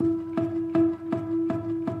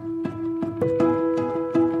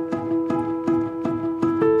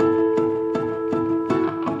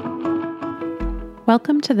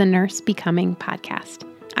Welcome to the Nurse Becoming podcast.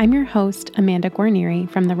 I'm your host, Amanda Guarnieri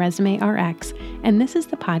from the Resume RX, and this is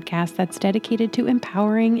the podcast that's dedicated to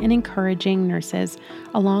empowering and encouraging nurses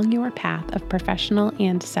along your path of professional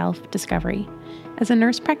and self-discovery. As a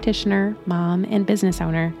nurse practitioner, mom, and business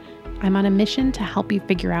owner, I'm on a mission to help you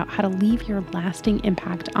figure out how to leave your lasting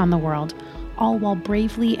impact on the world, all while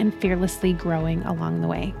bravely and fearlessly growing along the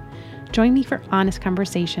way. Join me for honest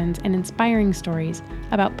conversations and inspiring stories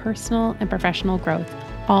about personal and professional growth,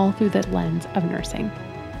 all through the lens of nursing.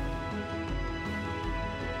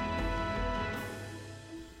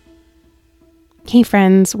 Hey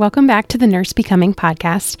friends, welcome back to the Nurse Becoming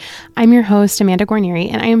podcast. I'm your host, Amanda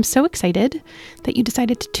Guarnieri, and I am so excited that you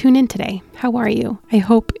decided to tune in today. How are you? I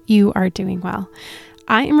hope you are doing well.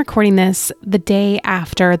 I am recording this the day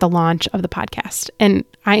after the launch of the podcast, and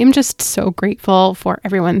I am just so grateful for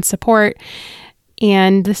everyone's support.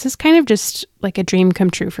 And this is kind of just like a dream come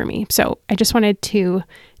true for me. So I just wanted to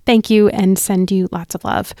thank you and send you lots of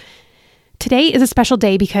love. Today is a special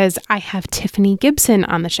day because I have Tiffany Gibson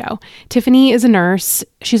on the show. Tiffany is a nurse.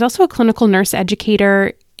 She's also a clinical nurse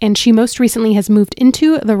educator, and she most recently has moved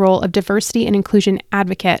into the role of diversity and inclusion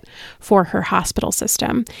advocate for her hospital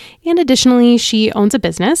system. And additionally, she owns a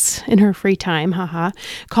business in her free time,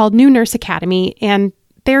 called New Nurse Academy. And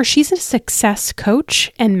there she's a success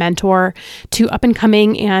coach and mentor to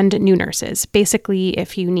up-and-coming and new nurses. Basically,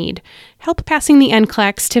 if you need help passing the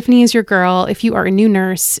NCLEX, Tiffany is your girl. If you are a new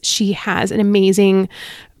nurse, she has an amazing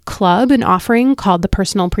club and offering called the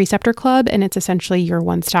Personal Preceptor Club, and it's essentially your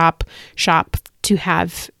one-stop shop to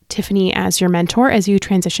have Tiffany as your mentor as you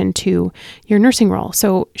transition to your nursing role.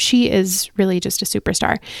 So she is really just a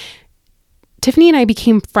superstar. Tiffany and I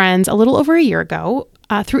became friends a little over a year ago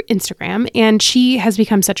through Instagram, and she has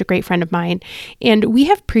become such a great friend of mine. And we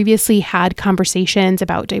have previously had conversations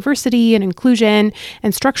about diversity and inclusion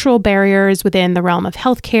and structural barriers within the realm of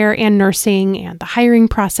healthcare and nursing and the hiring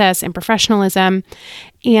process and professionalism.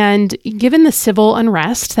 And given the civil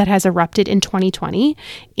unrest that has erupted in 2020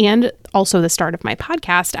 and also the start of my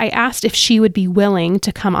podcast, I asked if she would be willing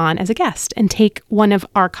to come on as a guest and take one of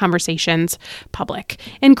our conversations public.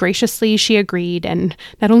 And graciously, she agreed. And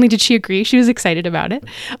not only did she agree, she was excited about it.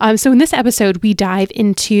 So in this episode, we dive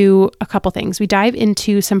into a couple things. We dive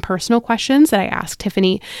into some personal questions that I asked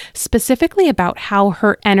Tiffany, specifically about how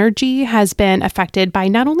her energy has been affected by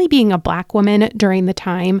not only being a Black woman during the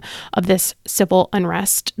time of this civil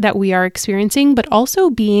unrest that we are experiencing, but also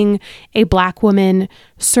being a Black woman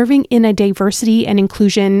serving in a diversity and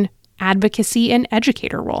inclusion advocacy and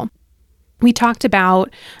educator role. We talked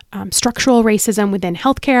about structural racism within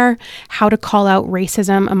healthcare, how to call out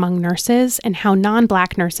racism among nurses, and how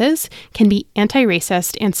non-Black nurses can be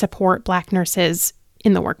anti-racist and support Black nurses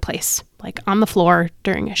in the workplace, like on the floor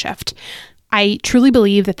during a shift. I truly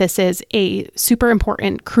believe that this is a super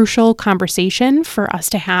important, crucial conversation for us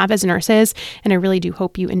to have as nurses, and I really do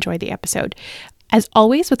hope you enjoy the episode. As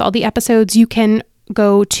always, with all the episodes, you can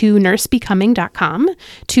go to nursebecoming.com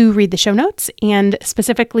to read the show notes, and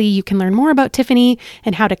specifically, you can learn more about Tiffany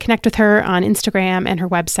and how to connect with her on Instagram and her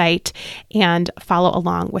website and follow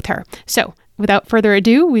along with her. So without further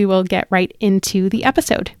ado, we will get right into the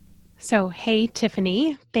episode. So, hey,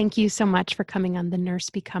 Tiffany, thank you so much for coming on the Nurse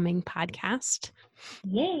Becoming podcast.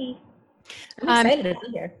 Yay. I'm excited to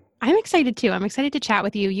be here. I'm excited too. I'm excited to chat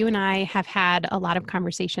with you. You and I have had a lot of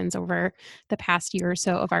conversations over the past year or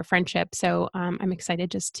so of our friendship. So I'm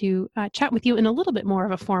excited just to chat with you in a little bit more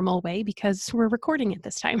of a formal way because we're recording it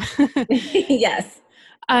this time. Yes.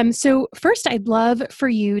 So first, I'd love for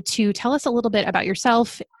you to tell us a little bit about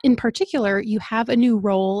yourself. In particular, you have a new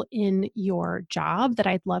role in your job that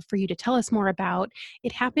I'd love for you to tell us more about.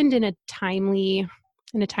 It happened in a timely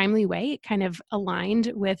way. It kind of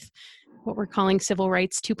aligned with what we're calling Civil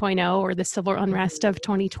Rights 2.0 or the civil unrest of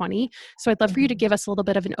 2020. So I'd love for you to give us a little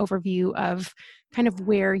bit of an overview of kind of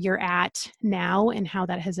where you're at now and how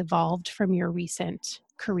that has evolved from your recent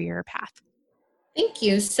career path. Thank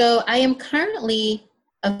you. So I am currently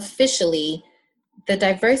officially the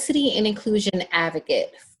diversity and inclusion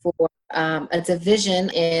advocate for a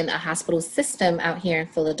division in a hospital system out here in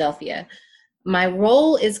Philadelphia. My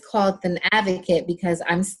role is called an advocate because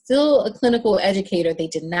I'm still a clinical educator. They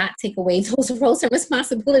did not take away those roles and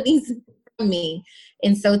responsibilities from me.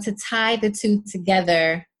 And so to tie the two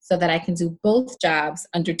together so that I can do both jobs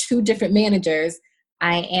under two different managers,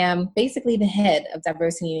 I am basically the head of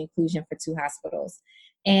diversity and inclusion for two hospitals.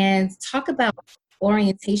 And talk about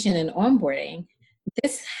orientation and onboarding.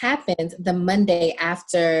 This happened the Monday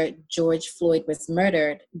after George Floyd was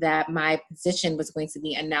murdered, that my position was going to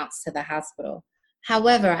be announced to the hospital.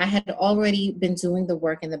 However, I had already been doing the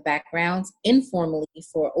work in the background informally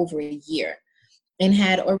for over a year. and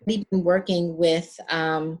had already been working with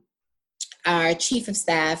our chief of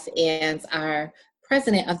staff and our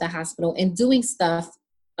president of the hospital and doing stuff,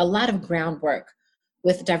 a lot of groundwork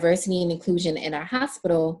with diversity and inclusion in our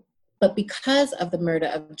hospital. But because of the murder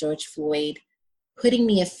of George Floyd, putting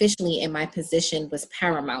me officially in my position was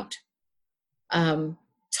paramount.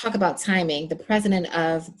 Talk about timing. The president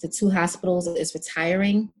of the two hospitals is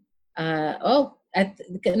retiring. In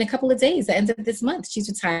a couple of days, the end of this month, she's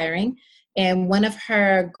retiring. And one of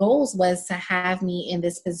her goals was to have me in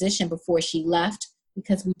this position before she left,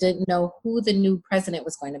 because we didn't know who the new president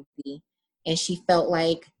was going to be. And she felt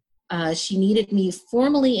like she needed me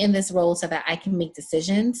formally in this role so that I can make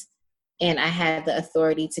decisions. And I had the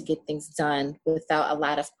authority to get things done without a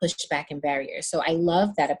lot of pushback and barriers. So I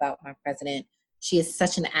love that about my president. She is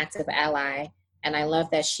such an active ally. And I love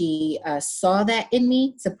that she saw that in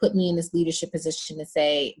me to put me in this leadership position to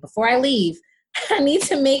say, before I leave, I need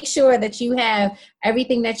to make sure that you have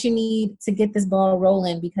everything that you need to get this ball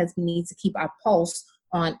rolling, because we need to keep our pulse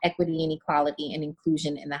on equity and equality and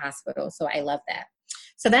inclusion in the hospital. So I love that.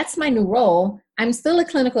 So that's my new role. I'm still a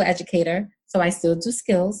clinical educator, so I still do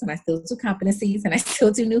skills and I still do competencies and I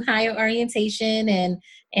still do new hire orientation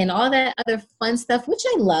and all that other fun stuff, which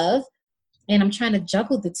I love. And I'm trying to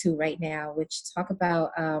juggle the two right now, which talk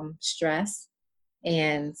about stress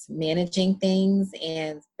and managing things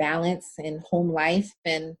and balance and home life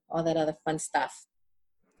and all that other fun stuff.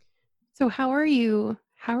 So how are you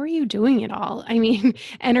doing it all? I mean,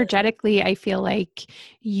 energetically, I feel like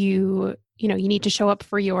you need to show up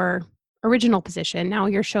for your original position. Now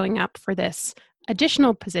you're showing up for this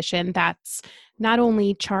additional position that's not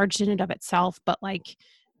only charged in and of itself, but like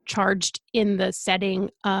charged in the setting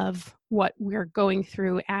of what we're going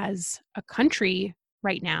through as a country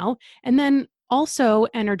right now. And then also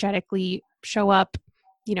energetically show up,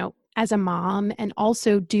 as a mom, and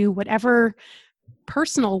also do whatever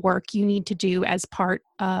personal work you need to do as part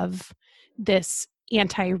of this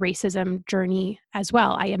anti-racism journey as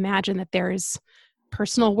well. I imagine that there's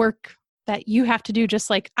personal work that you have to do just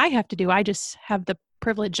like I have to do. I just have the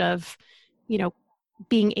privilege of,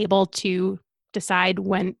 being able to decide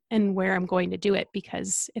when and where I'm going to do it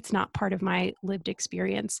because it's not part of my lived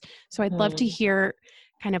experience. So I'd love to hear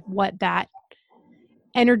kind of what that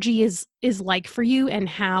energy is like for you and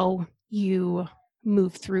how you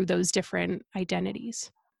move through those different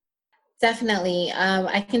identities. Definitely.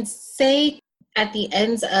 I can say at the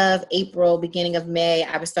end of April, beginning of May,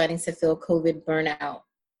 I was starting to feel COVID burnout.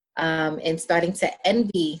 And starting to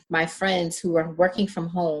envy my friends who were working from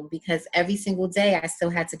home, because every single day I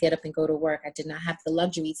still had to get up and go to work. I did not have the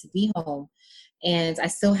luxury to be home, and I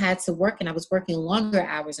still had to work, and I was working longer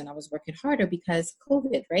hours and I was working harder because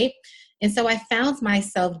COVID, right? And so I found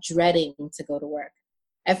myself dreading to go to work.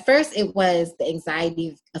 At first, it was the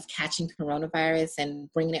anxiety of catching coronavirus and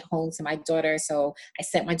bringing it home to my daughter. So I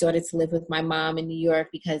sent my daughter to live with my mom in New York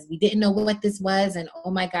because we didn't know what this was. And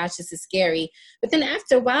oh my gosh, this is scary. But then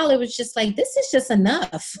after a while, it was just like, this is just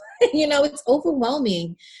enough. It's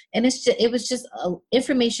overwhelming. And it was just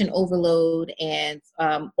information overload and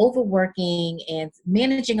overworking and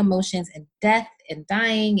managing emotions and death and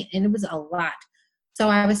dying. And it was a lot. So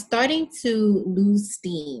I was starting to lose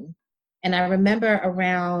steam. And I remember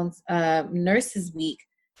around Nurses Week,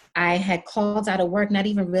 I had called out of work, not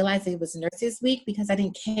even realizing it was Nurses Week because I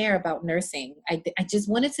didn't care about nursing. I just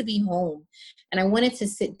wanted to be home and I wanted to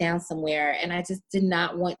sit down somewhere, and I just did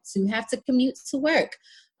not want to have to commute to work.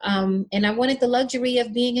 And I wanted the luxury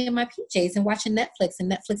of being in my PJs and watching Netflix,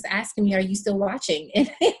 and Netflix asking me, are you still watching?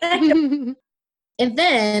 And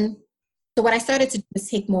then, so what I started to do was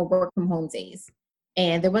take more work from home days.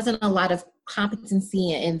 And there wasn't a lot of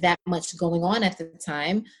competency and that much going on at the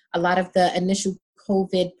time. A lot of the initial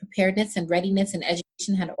COVID preparedness and readiness and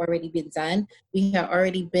education had already been done. We had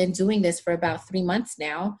already been doing this for about 3 months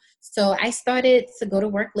now. So I started to go to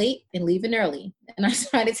work late and leaving early. And I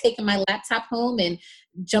started taking my laptop home and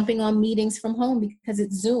jumping on meetings from home because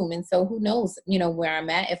it's Zoom. And so who knows, where I'm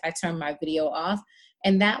at if I turn my video off.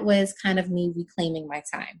 And that was kind of me reclaiming my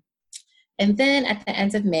time. And then at the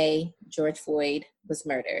end of May, George Floyd was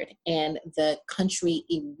murdered and the country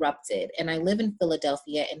erupted. And I live in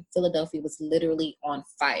Philadelphia, and Philadelphia was literally on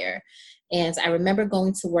fire. And I remember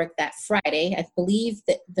going to work that Friday. I believe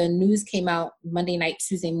that the news came out Monday night,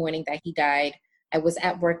 Tuesday morning that he died. I was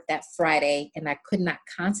at work that Friday and I could not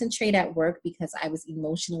concentrate at work because I was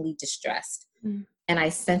emotionally distressed. And I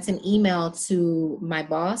sent an email to my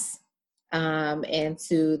boss and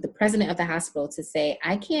to the president of the hospital to say,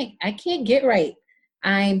 I can't get right.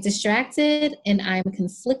 I'm distracted and I'm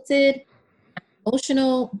conflicted,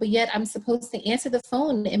 emotional, but yet I'm supposed to answer the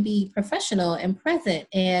phone and be professional and present.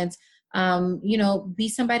 And be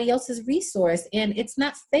somebody else's resource. And it's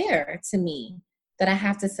not fair to me that I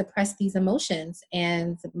have to suppress these emotions.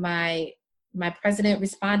 And my president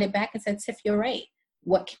responded back and said, Tiff, you're right.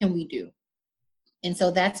 What can we do? And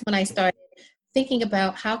so that's when I started thinking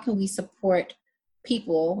about how can we support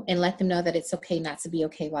people and let them know that it's okay not to be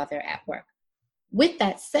okay while they're at work. With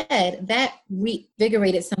that said, that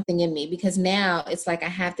reinvigorated something in me, because now it's like I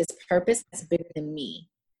have this purpose that's bigger than me.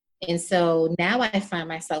 And so now I find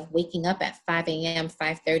myself waking up at 5 a.m.,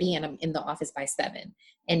 5:30, and I'm in the office by 7.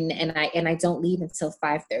 And I don't leave until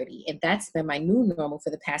 5:30. And that's been my new normal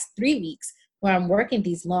for the past 3 weeks, where I'm working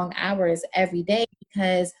these long hours every day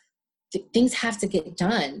because things have to get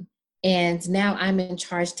done. And now I'm in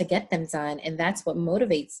charge to get them done. And that's what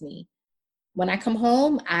motivates me. When I come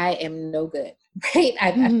home, I am no good, right?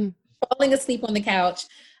 I'm falling asleep on the couch.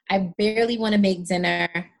 I barely want to make dinner.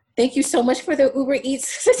 Thank you so much for the Uber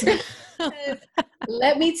Eats.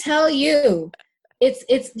 Let me tell you,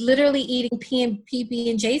 it's literally eating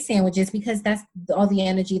PB&J sandwiches because that's all the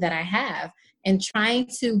energy that I have. And trying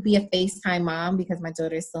to be a FaceTime mom because my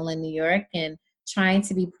daughter is still in New York, and trying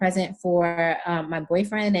to be present for my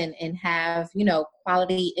boyfriend and have,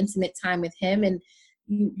 quality, intimate time with him. And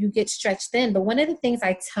you get stretched thin. But one of the things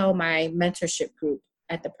I tell my mentorship group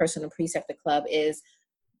at the Personal Preceptor Club is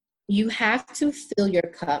you have to fill your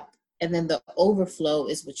cup, and then the overflow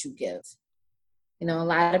is what you give. A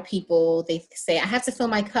lot of people, they say, I have to fill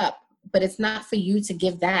my cup, but it's not for you to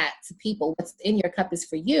give that to people. What's in your cup is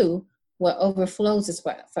for you. What overflows is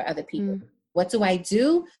for other people. What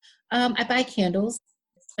do? I buy candles.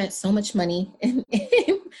 I spent so much money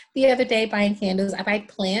the other day buying candles. I buy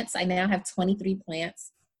plants. I now have 23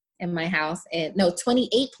 plants in my house, and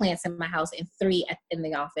 28 plants in my house and 3 in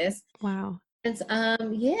the office. Wow. And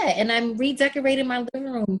and I'm redecorating my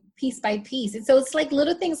living room piece by piece. And so it's like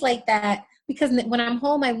little things like that, because when I'm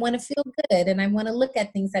home, I want to feel good and I want to look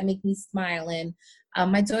at things that make me smile. And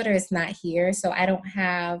my daughter is not here, so I don't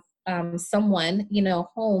have someone,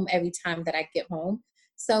 home every time that I get home.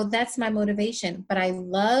 So that's my motivation. But I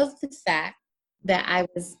love the fact that I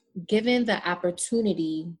was given the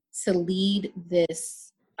opportunity to lead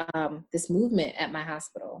this movement at my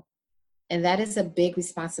hospital. And that is a big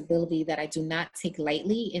responsibility that I do not take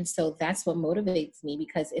lightly. And so that's what motivates me,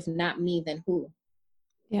 because if not me, then who?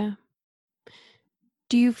 Yeah.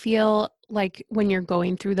 Do you feel like when you're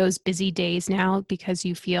going through those busy days now, because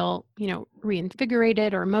you feel,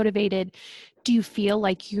 reinvigorated or motivated, do you feel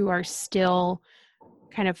like you are still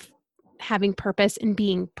kind of having purpose in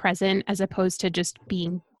being present as opposed to just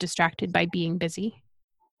being distracted by being busy?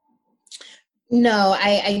 No,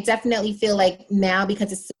 I definitely feel like now,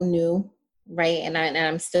 because it's so new, right? And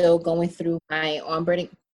I'm still going through my onboarding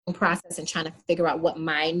process and trying to figure out what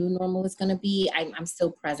my new normal is going to be. I'm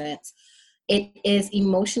still present. It is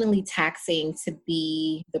emotionally taxing to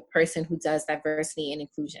be the person who does diversity and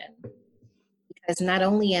inclusion, because not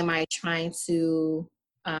only am I trying to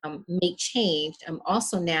make change, I'm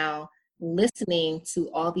also now listening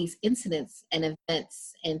to all these incidents and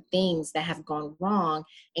events and things that have gone wrong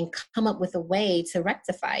and come up with a way to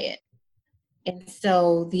rectify it. And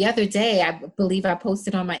so the other day, I believe I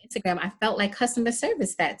posted on my Instagram, I felt like customer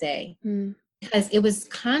service that day because it was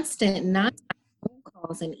constant, non-stop phone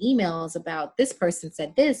calls and emails about this person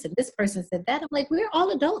said this and this person said that. I'm like, we're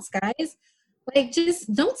all adults, guys. Like,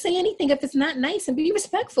 just don't say anything if it's not nice and be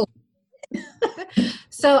respectful.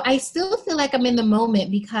 So I still feel like I'm in the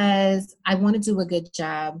moment because I want to do a good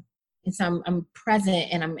job. And so I'm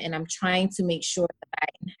present, and I'm trying to make sure that I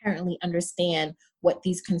inherently understand what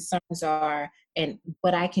these concerns are and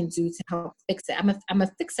what I can do to help fix it. I'm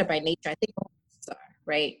a fixer by nature. I think all of us are,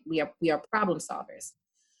 right? We are problem solvers.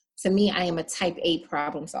 To me, I am a type A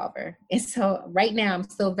problem solver. And so right now I'm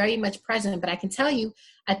still very much present, but I can tell you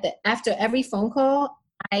after every phone call,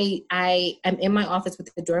 I am in my office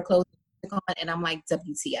with the door closed and I'm like,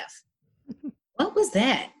 WTF? What was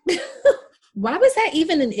that? Why was that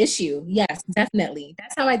even an issue? Yes, definitely.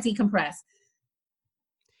 That's how I decompress.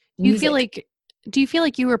 Do you feel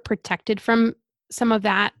like you were protected from some of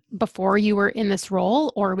that before you were in this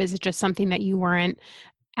role, or was it just something that you weren't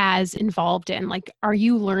as involved in? Like, are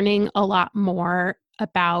you learning a lot more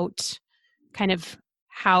about kind of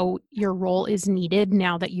how your role is needed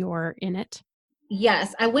now that you're in it?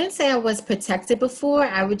 Yes, I wouldn't say I was protected before.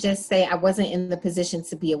 I would just say I wasn't in the position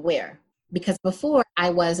to be aware, because before I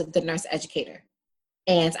was the nurse educator,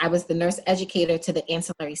 and I was the nurse educator to the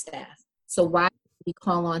ancillary staff. So why did we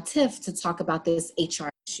call on Tiff to talk about this HR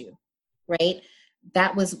issue, right?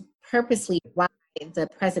 That was purposely why the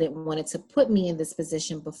president wanted to put me in this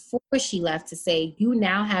position before she left, to say, you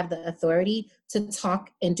now have the authority to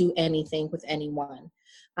talk and do anything with anyone.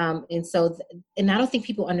 And I don't think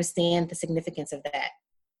people understand the significance of that,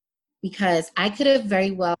 because I could have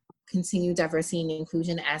very well continued diversity and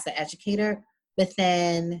inclusion as an educator, but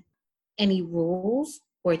then any rules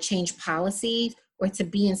or change policies or to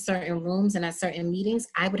be in certain rooms and at certain meetings,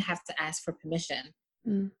 I would have to ask for permission.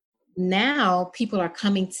 Mm. Now people are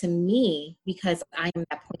coming to me because I am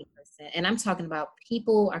that point person. And I'm talking about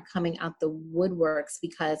people are coming out the woodworks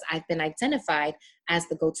because I've been identified as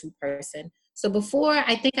the go-to person. So before,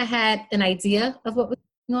 I think I had an idea of what was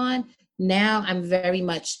going on. Now I'm very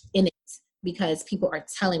much in it because people are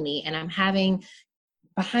telling me, and I'm having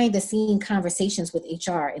behind the scene conversations with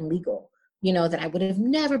HR and legal, that I would have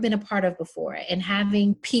never been a part of before, and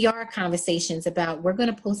having PR conversations about, we're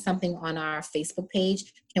going to post something on our Facebook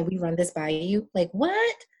page. Can we run this by you? Like,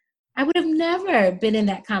 what? I would have never been in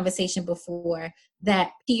that conversation before,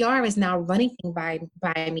 that PR is now running by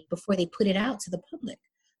me before they put it out to the public.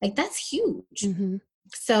 Like, that's huge. Mm-hmm.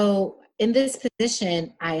 So in this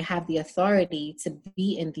position, I have the authority to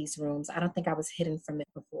be in these rooms. I don't think I was hidden from it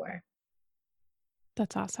before.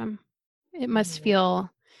 That's awesome. It must feel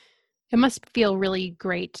really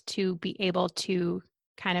great to be able to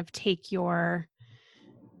kind of take your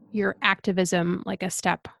activism like a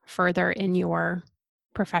step further in your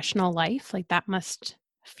professional life. Like, that must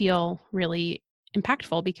feel really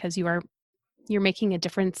impactful because you're making a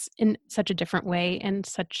difference in such a different way and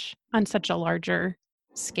on such a larger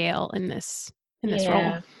scale in this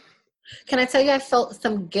role. Can I tell you, I felt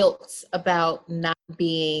some guilt about not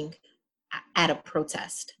being at a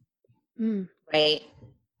protest, right?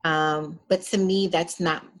 But to me, that's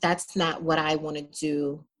not what I want to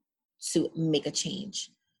do to make a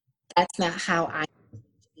change. That's not how I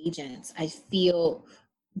agents. I feel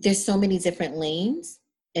there's so many different lanes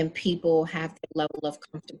and people have their level of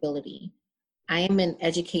comfortability. I am an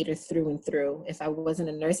educator through and through. If I wasn't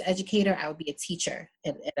a nurse educator, I would be a teacher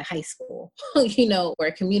at a high school, or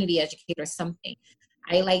a community educator or something.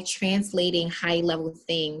 I like translating high level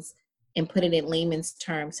things and put it in layman's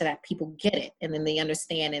terms so that people get it and then they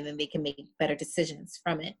understand and then they can make better decisions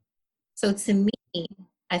from it. So to me,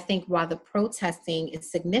 I think while the protesting is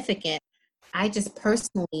significant, I just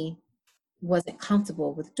personally wasn't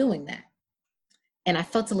comfortable with doing that. And I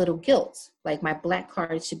felt a little guilt, like my Black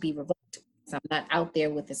card should be revoked because I'm not out there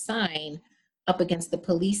with a sign up against the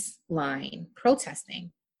police line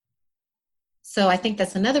protesting. So I think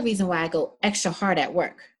that's another reason why I go extra hard at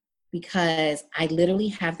work, because I literally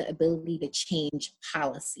have the ability to change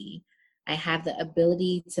policy. I have the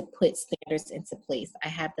ability to put standards into place. I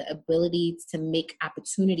have the ability to make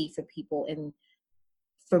opportunity for people. And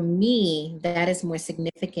for me, that is more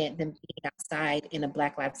significant than being outside in a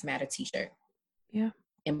Black Lives Matter t-shirt. Yeah.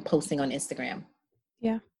 And posting on Instagram.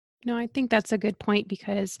 Yeah. No, I think that's a good point,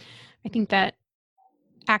 because I think that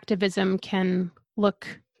activism can look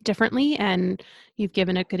differently, and you've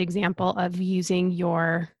given a good example of using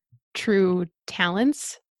your true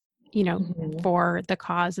talents, for the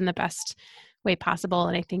cause in the best way possible.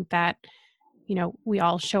 And I think that, we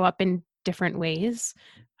all show up in different ways.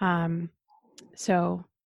 So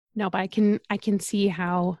no, but I can see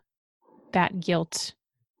how that guilt,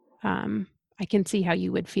 I can see how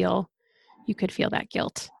you could feel that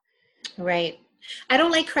guilt. Right. I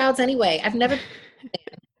don't like crowds anyway. I've never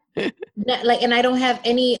and I don't have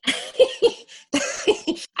any,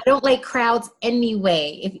 I don't like crowds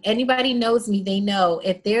anyway. If anybody knows me, they know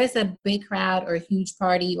if there's a big crowd or a huge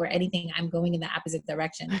party or anything, I'm going in the opposite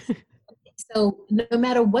direction. So no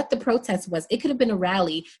matter what the protest was, it could have been a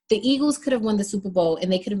rally. The Eagles could have won the Super Bowl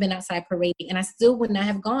and they could have been outside parading, and I still would not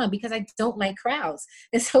have gone because I don't like crowds.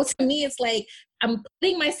 And so to me, it's like I'm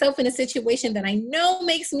putting myself in a situation that I know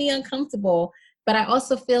makes me uncomfortable, but I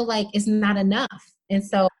also feel like it's not enough. And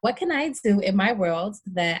so what can I do in my world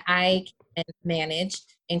that I can manage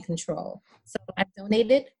and control? So I've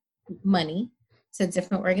donated money to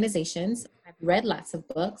different organizations. I've read lots of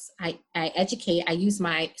books. I educate. I use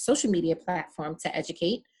my social media platform to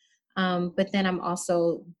educate. But then I'm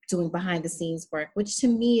also doing behind the scenes work, which to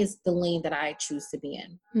me is the lane that I choose to be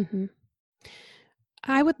in. Mm-hmm.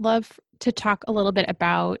 I would love to talk a little bit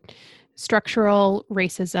about structural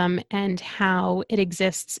racism and how it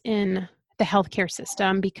exists in the healthcare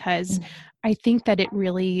system, because I think that it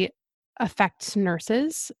really affects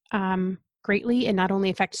nurses greatly. It not only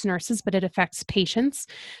affects nurses, but it affects patients.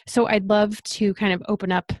 So I'd love to kind of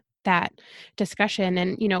open up that discussion.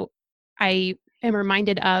 And, I am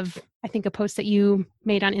reminded of, I think, a post that you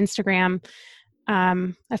made on Instagram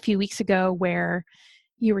a few weeks ago, where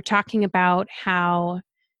you were talking about how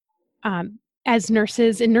as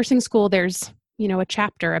nurses in nursing school, there's, a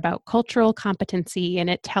chapter about cultural competency, and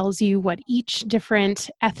it tells you what each different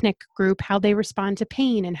ethnic group, how they respond to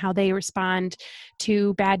pain and how they respond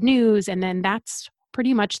to bad news. And then that's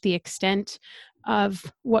pretty much the extent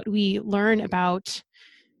of what we learn about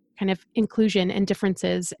kind of inclusion and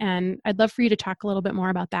differences. And I'd love for you to talk a little bit more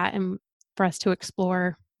about that and for us to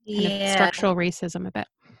explore kind of Yeah. structural racism a bit.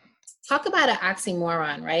 Talk about an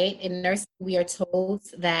oxymoron, right? In nursing, we are told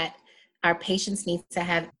that our patients need to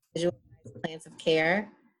have individualized plans of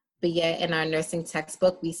care, but yet in our nursing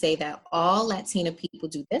textbook, we say that all Latina people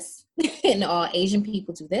do this and all Asian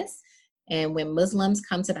people do this. And when Muslims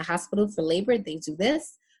come to the hospital for labor, they do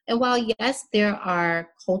this. And while, yes, there are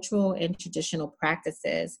cultural and traditional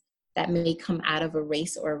practices that may come out of a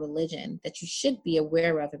race or a religion that you should be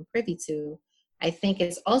aware of and privy to, I think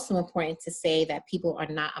it's also important to say that people are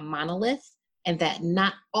not a monolith and that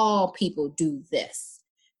not all people do this.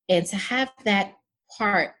 And to have that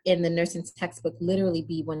part in the nursing textbook literally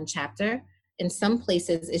be one chapter, in some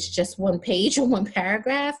places it's just one page or one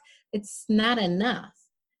paragraph, it's not enough.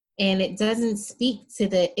 And it doesn't speak to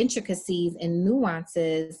the intricacies and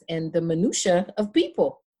nuances and the minutia of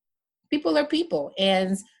people. People are people.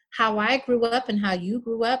 And how I grew up and how you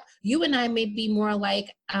grew up, you and I may be more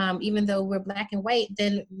alike, even though we're Black and white,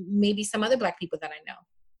 than maybe some other Black people that I know,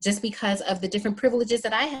 just because of the different privileges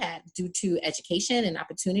that I had due to education and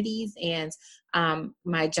opportunities and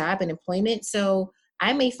my job and employment. So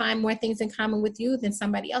I may find more things in common with you than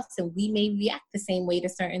somebody else, and we may react the same way to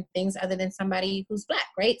certain things other than somebody who's Black,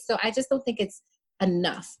 right? So I just don't think it's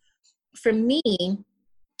enough. For me,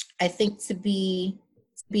 I think to be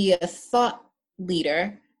a thought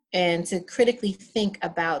leader and to critically think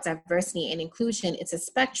about diversity and inclusion, it's a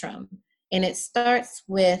spectrum. And it starts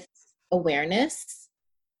with awareness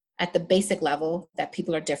at the basic level that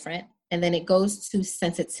people are different. And then it goes to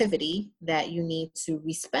sensitivity, that you need to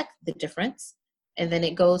respect the difference. And then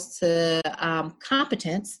it goes to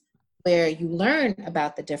competence, where you learn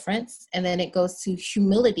about the difference. And then it goes to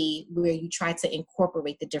humility, where you try to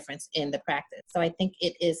incorporate the difference in the practice. So I think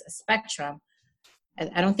it is a spectrum.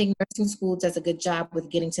 I don't think nursing school does a good job with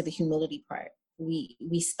getting to the humility part.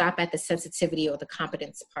 We stop at the sensitivity or the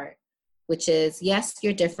competence part, which is, yes,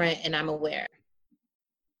 you're different and I'm aware.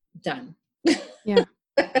 Done. Yeah.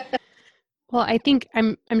 Well, I think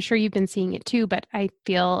I'm sure you've been seeing it too, but I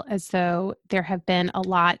feel as though there have been a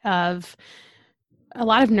lot of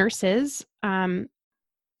nurses, a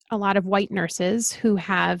lot of white nurses who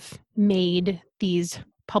have made these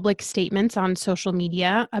public statements on social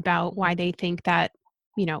media about why they think that,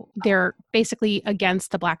 they're basically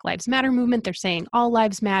against the Black Lives Matter movement. They're saying all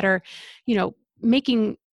lives matter,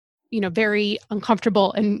 making, very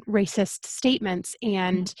uncomfortable and racist statements.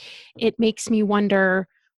 And it makes me wonder,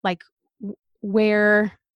 like,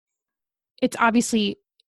 where it's obviously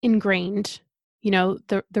ingrained,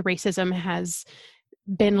 the racism has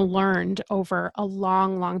been learned over a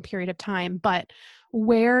long, long period of time, but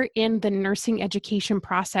where in the nursing education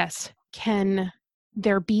process can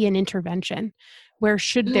there be an intervention? Where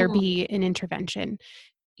should there be an intervention?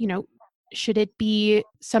 Should it be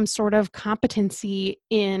some sort of competency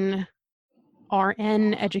in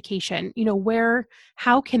RN education?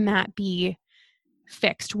 How can that be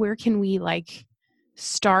fixed? Where can we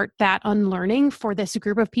start that unlearning for this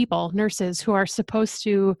group of people, nurses who are supposed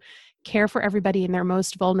to care for everybody in their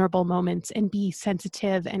most vulnerable moments and be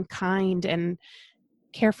sensitive and kind and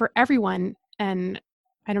care for everyone? And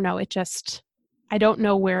I don't know, I don't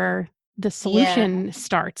know where the solution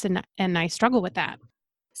starts, and I struggle with that.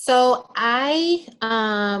 So I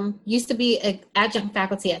used to be an adjunct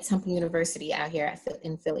faculty at Temple University out here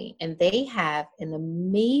in Philly, and they have an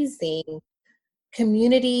amazing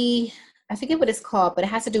community, I forget what it's called, but it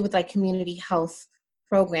has to do with community health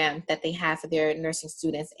program that they have for their nursing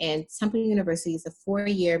students. And Temple University is a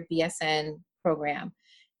 4-year BSN program.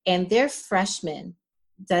 And their freshman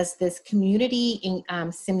does this community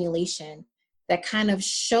simulation that kind of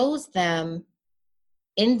shows them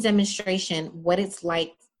in demonstration what it's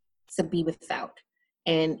like to be without,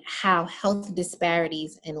 and how health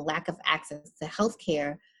disparities and lack of access to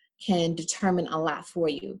healthcare can determine a lot for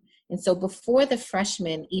you. And so before the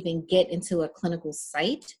freshmen even get into a clinical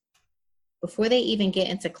site, before they even get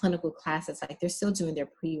into clinical classes, they're still doing their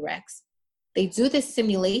prereqs, they do this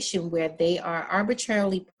simulation where they are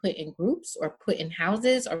arbitrarily put in groups or put in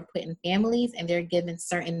houses or put in families, and they're given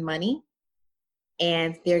certain money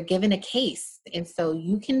and they're given a case. And so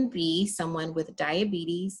you can be someone with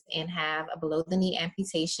diabetes and have a below the knee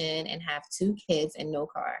amputation and have 2 kids and no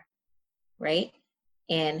car, right?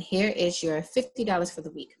 And here is your $50 for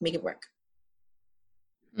the week. Make it work.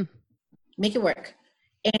 Make it work.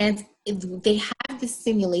 And they have this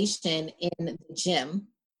simulation in the gym.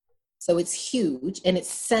 So it's huge and it's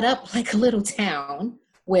set up like a little town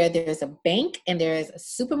where there's a bank and there's a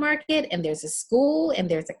supermarket and there's a school and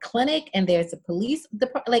there's a clinic and there's a police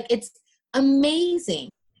department. Like, it's amazing.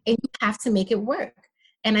 And you have to make it work.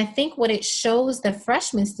 And I think what it shows the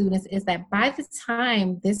freshman students is that by the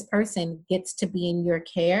time this person gets to be in your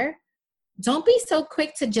care, don't be so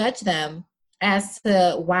quick to judge them as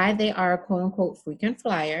to why they are a quote unquote frequent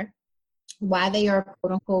flyer, why they are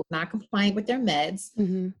quote unquote not compliant with their meds,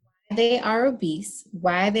 why they are obese,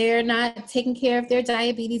 why they're not taking care of their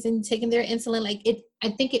diabetes and taking their insulin. Like, I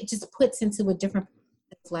think it just puts into a different,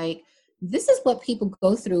 like, this is what people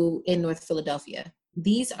go through in North Philadelphia.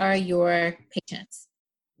 These are your patients.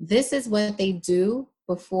 This is what they do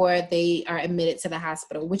before they are admitted to the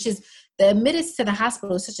hospital, which is, the admitted to the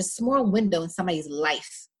hospital is such a small window in somebody's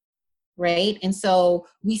life, right? And so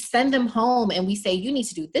we send them home and we say, you need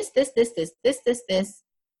to do this, this, this, this, this, this, this.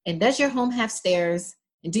 And does your home have stairs?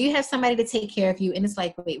 And do you have somebody to take care of you? And it's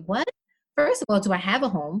like, wait, what? First of all, do I have a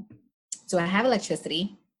home? Do I have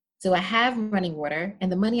electricity? Do I have running water?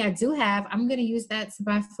 And the money I do have, I'm going to use that to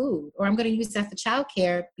buy food, or I'm going to use that for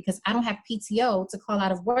childcare because I don't have PTO to call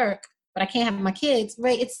out of work, but I can't have my kids,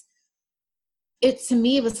 right? To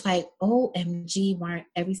me, it was like, OMG, why aren't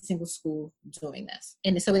every single school doing this?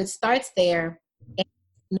 And so it starts there. And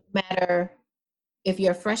no matter if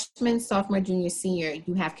you're a freshman, sophomore, junior, senior,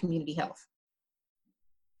 you have community health.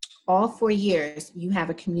 All 4 years, you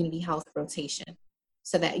have a community health rotation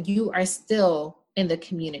so that you are still in the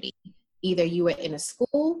community. Either you are in a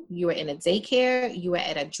school, you are in a daycare, you are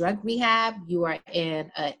at a drug rehab, you are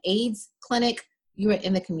in an AIDS clinic, you are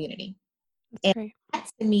in the community. That's great. That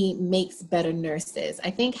to me makes better nurses.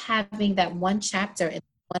 I think having that one chapter in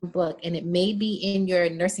one book, and it may be in your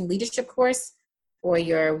nursing leadership course or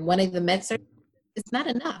your one of the med cert, it's not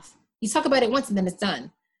enough. You talk about it once and then it's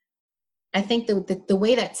done. I think the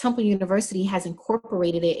way that Temple University has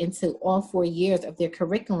incorporated it into all 4 years of their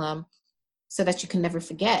curriculum so that you can never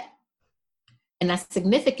forget. And that's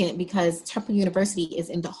significant because Temple University is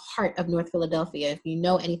in the heart of North Philadelphia. If you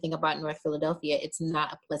know anything about North Philadelphia, it's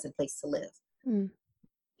not a pleasant place to live.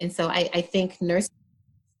 And so I think nursing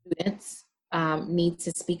students need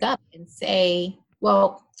to speak up and say,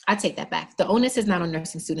 well, I take that back. The onus is not on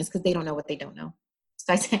nursing students because they don't know what they don't know.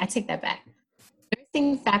 So I take that back.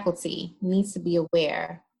 Nursing faculty needs to be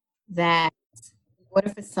aware that in order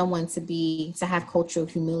for someone to have cultural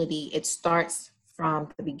humility, it starts from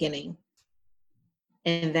the beginning.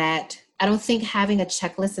 And that I don't think having a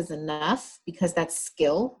checklist is enough because that's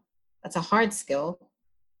skill. That's a hard skill.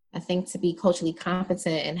 I think to be culturally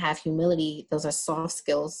competent and have humility, those are soft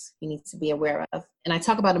skills you need to be aware of. And I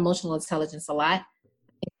talk about emotional intelligence a lot.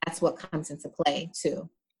 I think that's what comes into play too.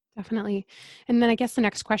 Definitely. And then I guess the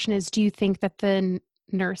next question is, do you think that the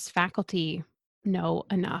nurse faculty know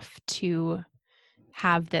enough to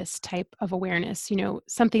have this type of awareness? You know,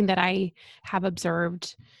 something that I have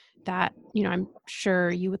observed that, you know, I'm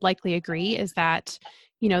sure you would likely agree is that,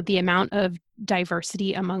 you know, the amount of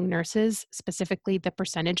diversity among nurses, specifically the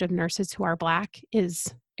percentage of nurses who are Black,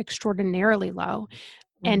 is extraordinarily low.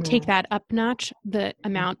 And take that up notch, the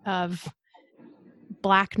amount of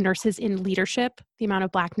Black nurses in leadership, the amount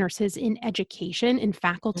of Black nurses in education, in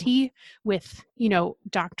faculty with, you know,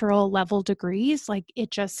 doctoral level degrees, like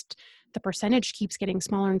it just, the percentage keeps getting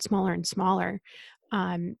smaller and smaller and smaller.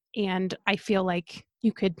 And I feel like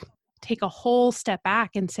you could take a whole step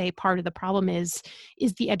back and say part of the problem is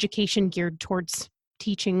the education geared towards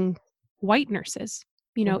teaching white nurses?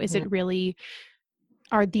 You know, is it really,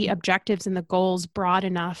 are the objectives and the goals broad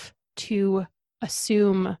enough to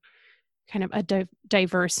assume kind of a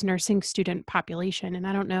diverse nursing student population? And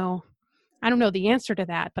I don't know the answer to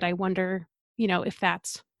that, but I wonder, you know, if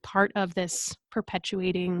that's part of this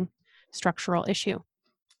perpetuating structural issue.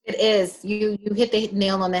 It is. You hit the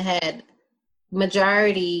nail on the head.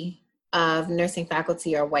 Majority of nursing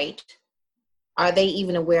faculty are white. Are they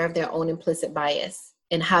even aware of their own implicit bias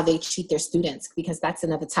and how they treat their students? Because that's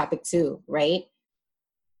another topic too, right?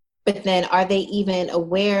 But then are they even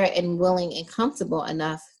aware and willing and comfortable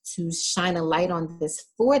enough to shine a light on this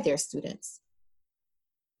for their students?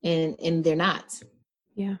 And they're not.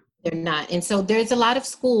 Yeah. They're not. And so there's a lot of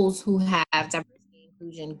schools who have diversity and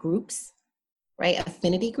inclusion groups, right?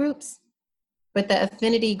 Affinity groups. But the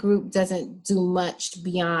affinity group doesn't do much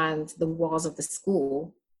beyond the walls of the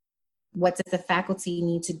school. What does the faculty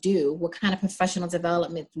need to do? What kind of professional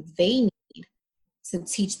development do they need to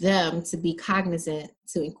teach them to be cognizant,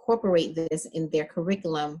 to incorporate this in their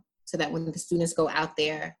curriculum so that when the students go out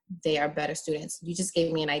there, they are better students? You just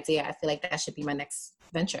gave me an idea. I feel like that should be my next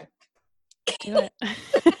venture. Do it.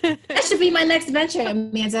 That should be my next venture,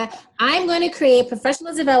 Amanda. I'm going to create a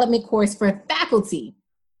professional development course for faculty,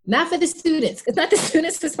 not for the students. It's not the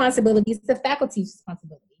students' responsibility, it's the faculty's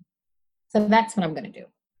responsibility. So that's what I'm going to do.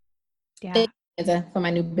 Yeah. For my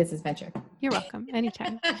new business venture. You're welcome.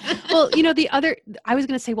 Anytime. Well, I was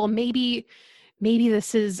going to say, well, maybe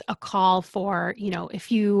this is a call for,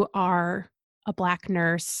 if you are a Black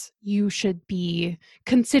nurse, you should be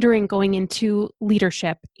considering going into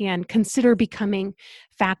leadership and consider becoming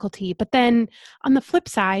faculty. But then on the flip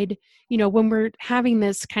side, when we're having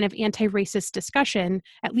this kind of anti-racist discussion,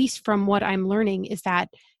 at least from what I'm learning, is that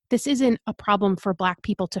this isn't a problem for Black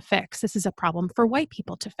people to fix. This is a problem for white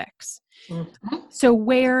people to fix. Mm-hmm. So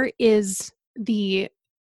where is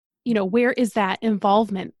that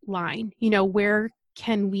involvement line? Where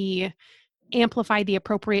can we amplify the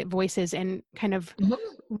appropriate voices and kind of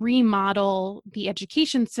remodel the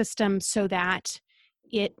education system so that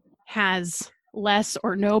it has less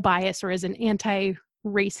or no bias or is an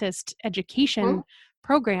anti-racist education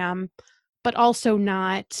program, but also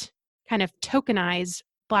not kind of tokenize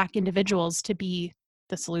Black individuals to be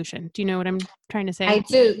the solution. Do you know what I'm trying to say? I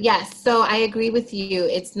do, yes. So I agree with you.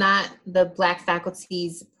 It's not the Black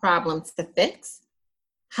faculty's problem to fix.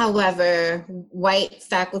 However, white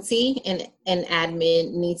faculty and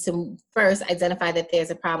admin need to first identify that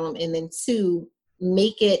there's a problem, and then two,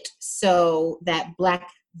 make it so that Black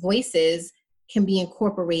voices can be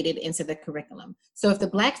incorporated into the curriculum. So if the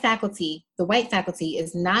Black faculty, the white faculty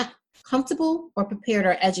is not comfortable or prepared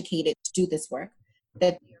or educated to do this work,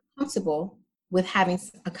 that they're comfortable with having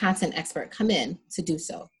a content expert come in to do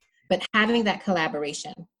so, but having that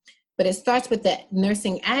collaboration. But it starts with the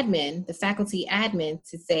nursing admin, the faculty admin,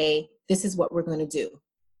 to say, this is what we're going to do.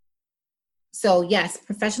 So yes,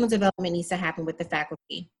 professional development needs to happen with the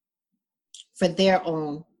faculty for their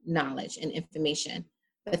own knowledge and information.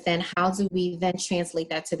 But then how do we then translate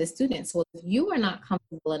that to the students? Well, if you are not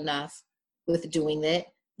comfortable enough with doing it,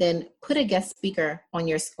 then put a guest speaker on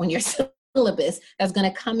your syllabus that's going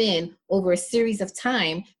to come in over a series of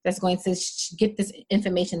time that's going to get this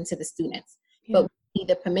information to the students. Yeah. But we need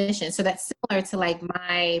the permission. So that's similar to like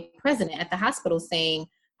my president at the hospital saying,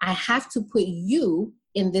 I have to put you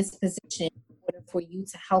in this position in order for you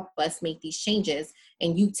to help us make these changes.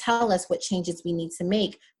 And you tell us what changes we need to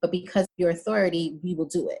make, but because of your authority, we will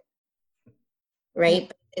do it. Right?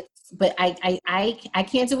 Yeah. But I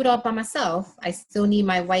can't do it all by myself. I still need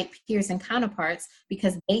my white peers and counterparts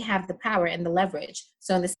because they have the power and the leverage.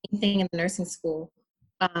 So the same thing in the nursing school.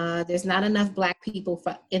 There's not enough Black people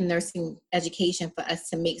in nursing education for us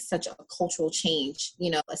to make such a cultural change,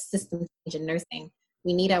 a system change in nursing.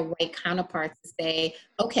 We need our white counterparts to say,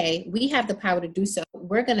 okay, we have the power to do so.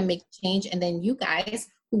 We're going to make change. And then you guys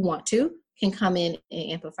who want to can come in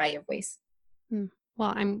and amplify your voice.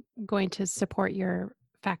 Well, I'm going to support your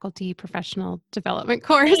faculty professional development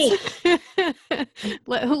course.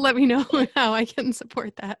 let me know how I can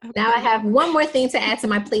support that. Now I have one more thing to add to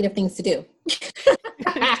my plate of things to do.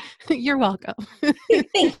 You're welcome.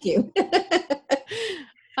 Thank you.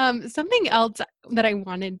 Something else that I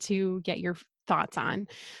wanted to get your thoughts on,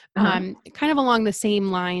 kind of along the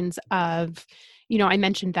same lines of, I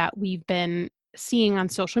mentioned that we've been seeing on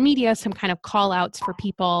social media some kind of call outs for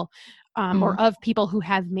people or of people who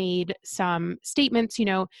have made some statements,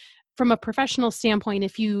 from a professional standpoint.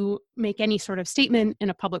 If you make any sort of statement in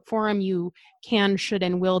a public forum, you can, should,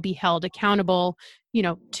 and will be held accountable,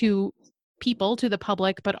 to people, to the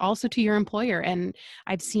public, but also to your employer. And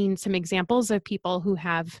I've seen some examples of people who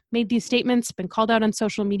have made these statements, been called out on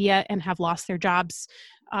social media, and have lost their jobs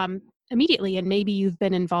immediately. And maybe you've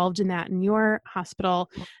been involved in that in your hospital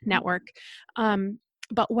network.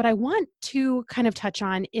 But what I want to kind of touch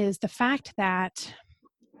on is the fact that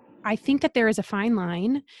I think that there is a fine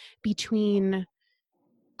line between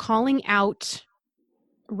calling out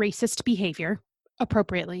racist behavior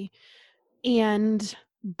appropriately and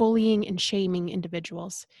bullying and shaming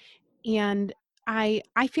individuals. And I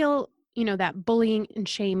feel, that bullying and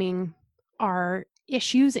shaming are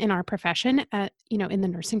issues in our profession, in the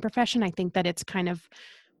nursing profession. I think that it's kind of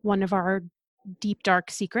one of our deep,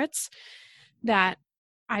 dark secrets that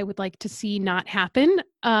I would like to see not happen.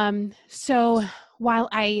 So while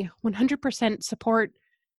I 100% support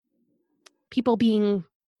people being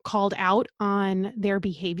called out on their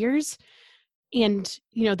behaviors and,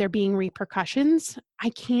 there being repercussions, I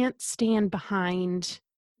can't stand behind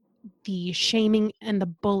the shaming and the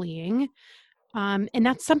bullying. And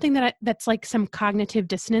that's something that's like some cognitive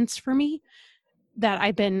dissonance for me that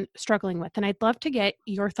I've been struggling with. And I'd love to get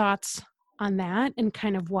your thoughts on that and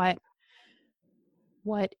kind of what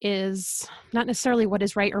is not necessarily what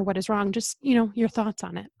is right or what is wrong, just, your thoughts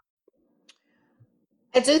on it.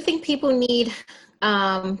 I do think people need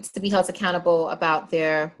to be held accountable about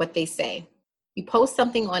what they say. You post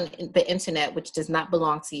something on the internet which does not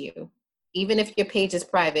belong to you. Even if your page is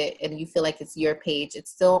private and you feel like it's your page,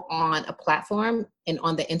 it's still on a platform and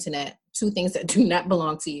on the internet, two things that do not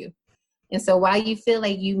belong to you. And so while you feel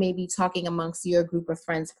like you may be talking amongst your group of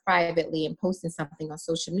friends privately and posting something on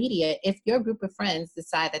social media, if your group of friends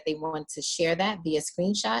decide that they want to share that via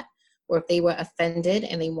screenshot, or if they were offended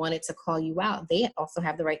and they wanted to call you out, they also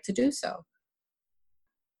have the right to do so.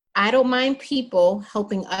 I don't mind people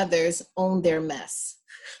helping others own their mess,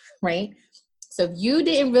 right? So if you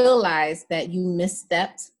didn't realize that you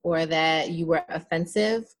misstepped or that you were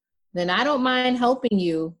offensive, then I don't mind helping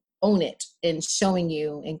you own it and showing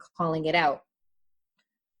you and calling it out.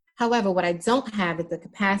 However, what I don't have is the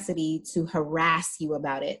capacity to harass you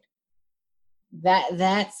about it.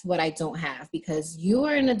 That's what I don't have, because you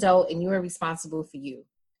are an adult and you are responsible for you.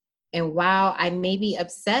 And while I may be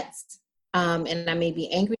upset and I may be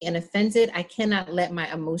angry and offended, I cannot let my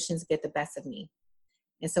emotions get the best of me.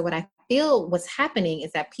 And so what I feel what's happening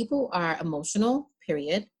is that people are emotional,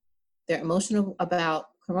 period. They're emotional about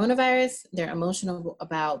coronavirus. They're emotional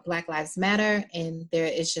about Black Lives Matter. And there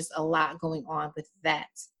is just a lot going on with that.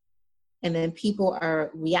 And then people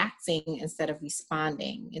are reacting instead of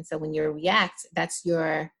responding. And so when you react, that's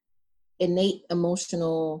your innate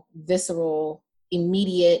emotional, visceral,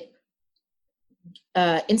 immediate,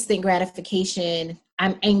 instant gratification.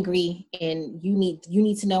 I'm angry and you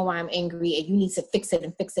need to know why I'm angry and you need to fix it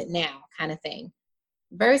and fix it now kind of thing.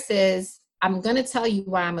 Versus I'm going to tell you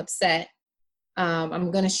why I'm upset.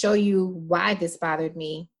 I'm going to show you why this bothered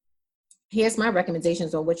me. Here's my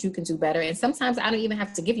recommendations on what you can do better. And sometimes I don't even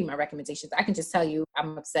have to give you my recommendations. I can just tell you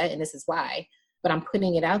I'm upset and this is why, but I'm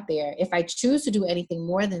putting it out there. If I choose to do anything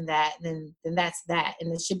more than that, then that's that.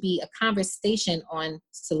 And it should be a conversation on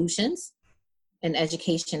solutions and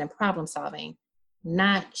education and problem solving,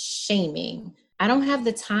 not shaming. I don't have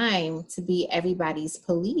the time to be everybody's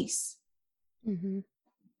police. Mm-hmm.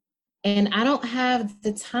 And I don't have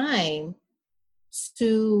the time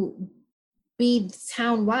to be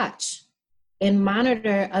town watch and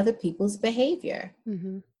monitor other people's behavior.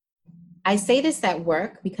 Mm-hmm. I say this at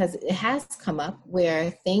work because it has come up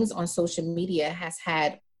where things on social media has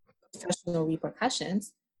had professional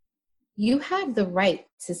repercussions. You have the right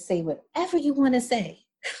to say whatever you want to say.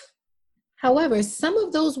 However, some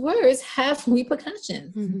of those words have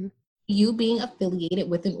repercussions. Mm-hmm. You being affiliated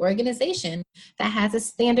with an organization that has a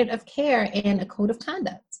standard of care and a code of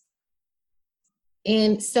conduct.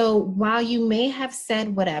 And so while you may have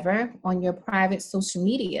said whatever on your private social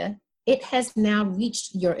media, it has now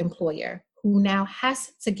reached your employer, who now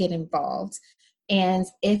has to get involved. And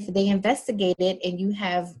if they investigate it and you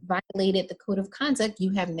have violated the code of conduct,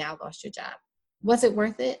 you have now lost your job. Was it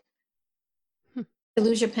worth it? To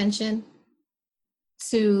lose your pension?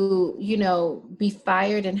 To, be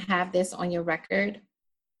fired and have this on your record?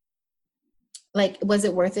 Like, was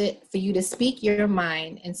it worth it for you to speak your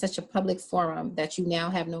mind in such a public forum that you now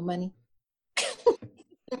have no money?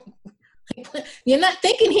 You're not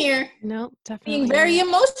thinking here. No, definitely. Being very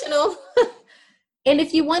emotional. And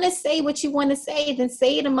if you want to say what you want to say, then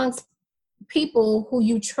say it amongst people who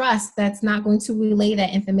you trust that's not going to relay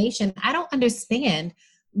that information. I don't understand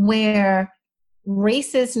where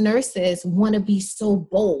racist nurses want to be so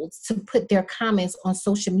bold to put their comments on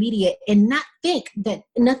social media and not think that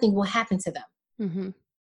nothing will happen to them. Mm-hmm.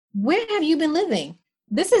 Where have you been living?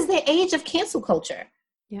 This is the age of cancel culture.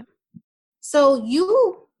 Yeah. So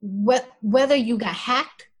whether you got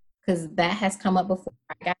hacked, because that has come up before,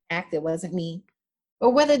 I got hacked, it wasn't me, or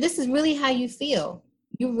whether this is really how you feel.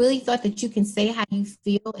 You really thought that you can say how you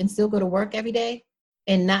feel and still go to work every day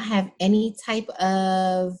and not have any type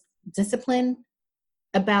of discipline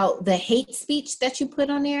about the hate speech that you put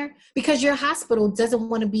on there, because your hospital doesn't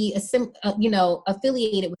want to be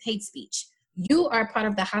affiliated with hate speech. You are part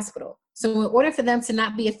of the hospital. So in order for them to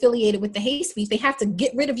not be affiliated with the hate speech, they have to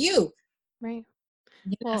get rid of you. Right.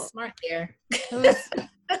 You're not smart there.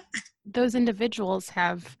 Those individuals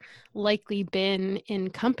have likely been in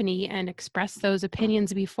company and expressed those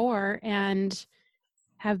opinions before and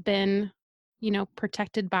have been,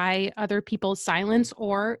 protected by other people's silence,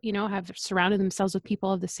 or, have surrounded themselves with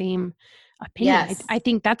people of the same opinion. Yes. I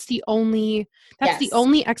think that's the only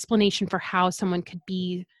explanation for how someone could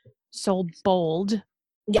be so bold.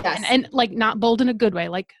 Yes. And like not bold in a good way,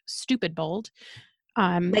 like stupid bold.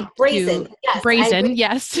 Like brazen. Brazen,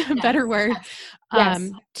 yes, better word.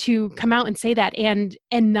 Yes. To come out and say that and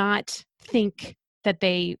not think that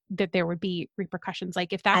there would be repercussions.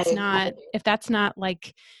 Like if that's not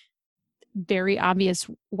like very obvious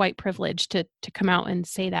white privilege to come out and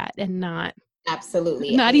say that and not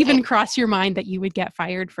Absolutely. Not even cross your mind that you would get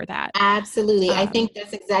fired for that. Absolutely. I think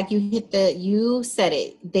that's exactly, you said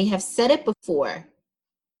it. They have said it before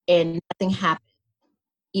and nothing happened.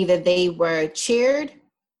 Either they were cheered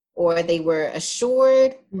or they were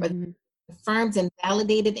assured or confirmed and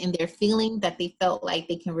validated in their feeling that they felt like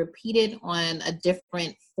they can repeat it on a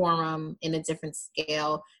different forum in a different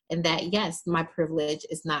scale. And that, yes, my privilege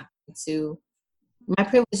is going to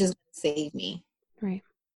save me. Right.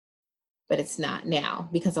 But it's not now,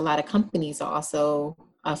 because a lot of companies are also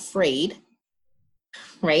afraid,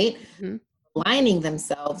 right? Aligning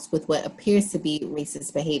themselves with what appears to be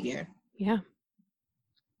racist behavior. Yeah.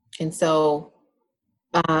 And so,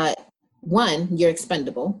 one, you're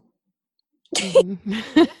expendable. First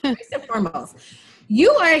and foremost,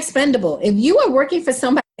 you are expendable. If you are working for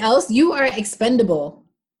somebody else, you are expendable.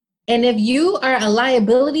 And if you are a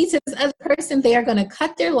liability to this other person, they are going to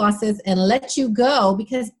cut their losses and let you go,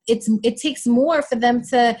 because it takes more for them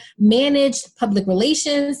to manage public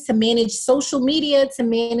relations, to manage social media, to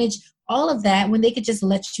manage all of that, when they could just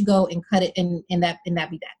let you go and cut it and that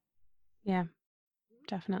be that. Yeah,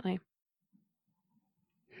 definitely.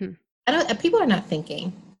 People are not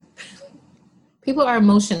thinking. People are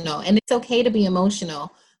emotional, and it's okay to be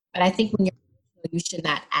emotional. But I think when you should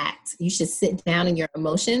not act. You should sit down in your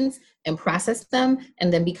emotions and process them,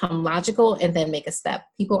 and then become logical, and then make a step.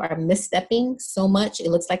 People are misstepping so much, it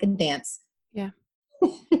looks like a dance. Yeah.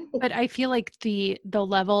 But I feel like the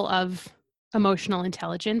level of emotional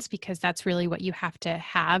intelligence, because that's really what you have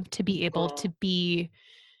to be able to be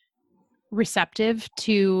receptive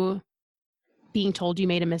to being told you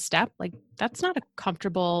made a misstep. Like, that's not a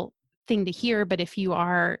comfortable thing to hear. But if you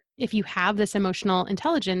have this emotional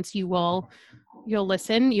intelligence, you'll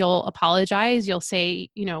listen, you'll apologize, you'll say,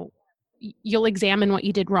 you'll examine what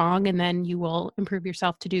you did wrong, and then you will improve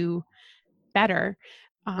yourself to do better.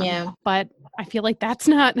 But I feel like that's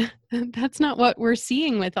not what we're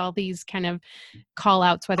seeing with all these kind of call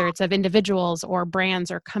outs, whether it's of individuals or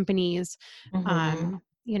brands or companies.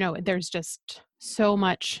 There's just so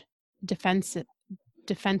much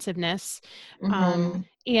defensiveness,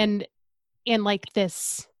 and like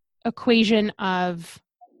this equation of,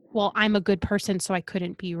 well, I'm a good person, so I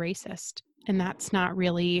couldn't be racist. And that's not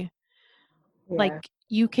really like,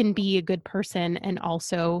 you can be a good person and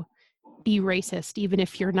also be racist, even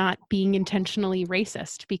if you're not being intentionally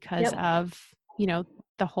racist, because of,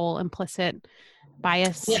 the whole implicit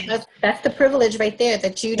bias. Yeah, that's the privilege right there,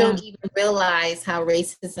 that you don't even realize how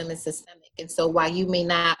racism is systemic. And so while you may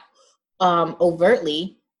not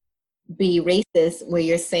overtly be racist, where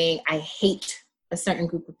you're saying, I hate a certain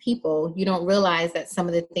group of people, you don't realize that some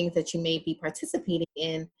of the things that you may be participating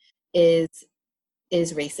in is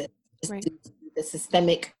racist, right, due to the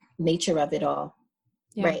systemic nature of it all.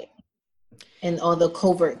 Yeah. Right. And all the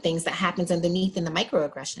covert things that happens underneath, in the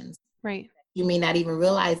microaggressions. Right. You may not even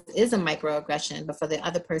realize is a microaggression, but for the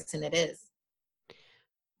other person it is.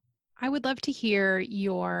 I would love to hear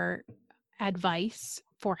your advice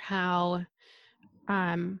for how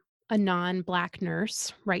a non-Black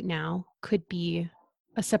nurse right now could be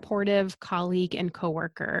a supportive colleague and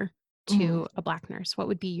coworker to a Black nurse. What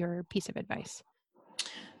would be your piece of advice?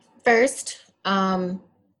 First, and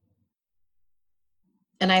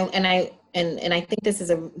I think this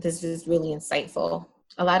is really insightful.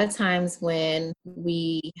 A lot of times when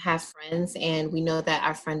we have friends and we know that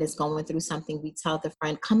our friend is going through something, we tell the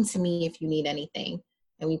friend, come to me if you need anything.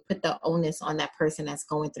 And we put the onus on that person that's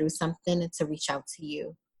going through something to reach out to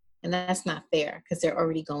you. And that's not fair, because they're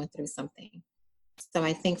already going through something. So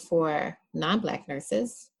I think for non-Black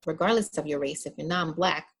nurses, regardless of your race, if you're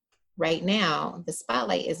non-Black, right now, the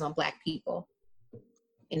spotlight is on Black people.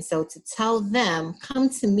 And so to tell them, come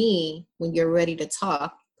to me when you're ready to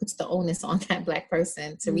talk, puts the onus on that Black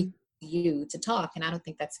person to reach you to talk. And I don't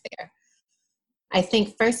think that's fair. I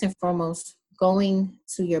think first and foremost, going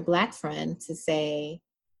to your Black friend to say,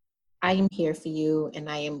 I am here for you, and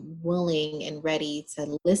I am willing and ready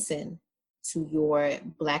to listen to your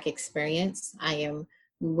Black experience. I am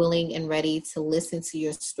willing and ready to listen to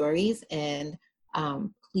your stories, and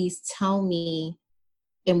please tell me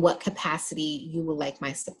in what capacity you would like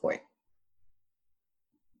my support.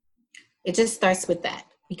 It just starts with that,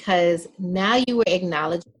 because now you are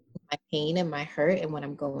acknowledging my pain and my hurt and what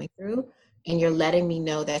I'm going through, and you're letting me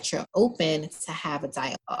know that you're open to have a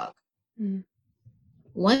dialogue.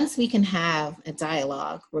 Once we can have a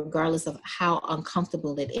dialogue, regardless of how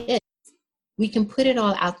uncomfortable it is, we can put it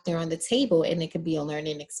all out there on the table, and it could be a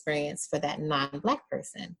learning experience for that non-Black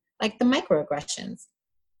person. Like the microaggressions.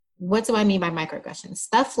 What do I mean by microaggressions?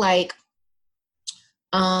 Stuff like,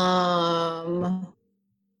 my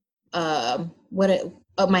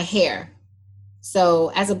hair.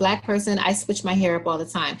 So as a Black person, I switch my hair up all the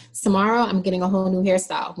time. Tomorrow, I'm getting a whole new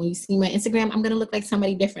hairstyle. When you see my Instagram, I'm going to look like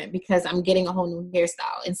somebody different because I'm getting a whole new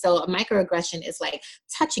hairstyle. And so a microaggression is like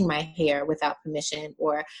touching my hair without permission,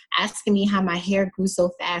 or asking me how my hair grew so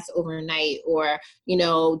fast overnight, or,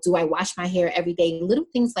 do I wash my hair every day? Little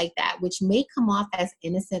things like that, which may come off as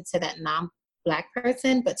innocent to that non-Black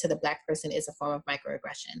person, but to the Black person is a form of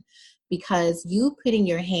microaggression. Because you putting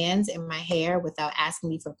your hands in my hair without asking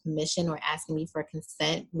me for permission or asking me for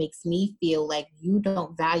consent makes me feel like you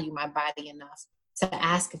don't value my body enough to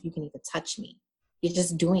ask if you can even touch me. You're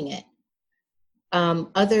just doing it.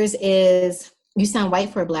 Others is you sound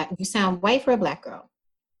white for a Black girl,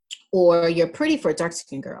 or you're pretty for a dark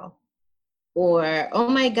skinned girl, or oh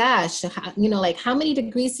my gosh, how many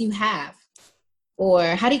degrees do you have, or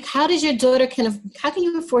how can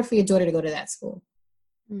you afford for your daughter to go to that school?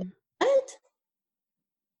 What?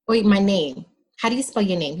 Or my name. How do you spell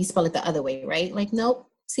your name? You spell it the other way, right? Like, nope.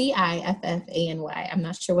 Tiffany. I'm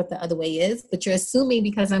not sure what the other way is, but you're assuming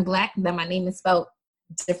because I'm Black that my name is spelled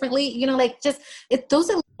differently. Those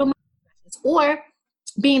are little. Or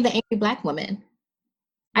being the angry Black woman.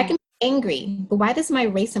 I can be angry, but why does my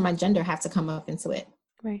race and my gender have to come up into it?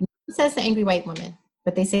 Right. It says the angry white woman,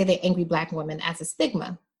 but they say the angry Black woman as a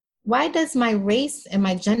stigma. Why does my race and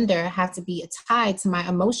my gender have to be tied to my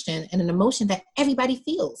emotion, and an emotion that everybody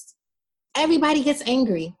feels? Everybody gets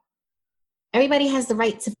angry. Everybody has the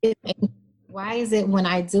right to feel angry. Why is it when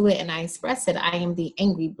I do it and I express it, I am the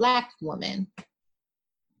angry Black woman?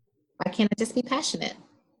 Why can't I just be passionate?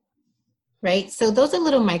 Right? So those are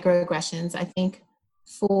little microaggressions, I think,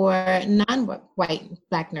 for non-white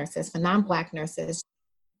Black nurses, for non-Black nurses.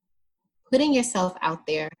 Putting yourself out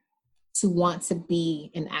there to want to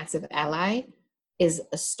be an active ally is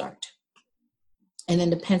a start. And then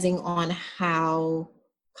depending on how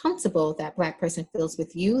comfortable that Black person feels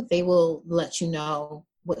with you, they will let you know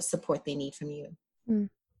what support they need from you.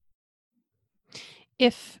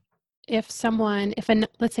 If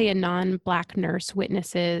let's say a non-Black nurse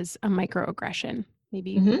witnesses a microaggression,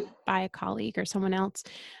 maybe by a colleague or someone else,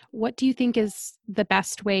 what do you think is the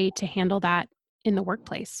best way to handle that in the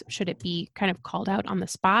workplace? Should it be kind of called out on the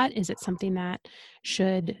spot? Is it something that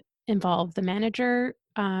should involve the manager?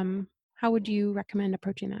 How would you recommend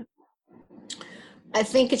approaching that? I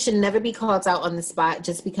think it should never be called out on the spot,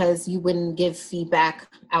 just because you wouldn't give feedback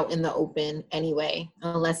out in the open anyway,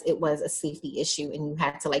 unless it was a safety issue and you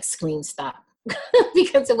had to screen stop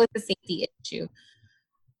because it was a safety issue.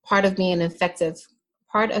 Part of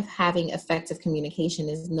having effective communication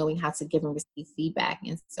is knowing how to give and receive feedback.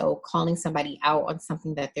 And so calling somebody out on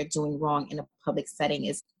something that they're doing wrong in a public setting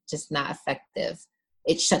is just not effective.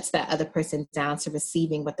 It shuts that other person down to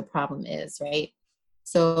receiving what the problem is, right?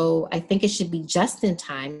 So I think it should be just in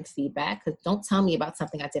time feedback, because don't tell me about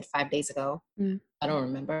something I did 5 days ago. I don't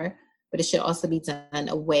remember. But it should also be done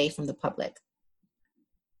away from the public.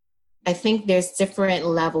 I think there's different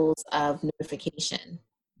levels of notification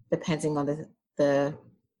depending on the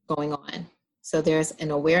going on. So there's an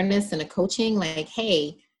awareness and a coaching, like,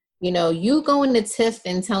 hey, you going to Tiff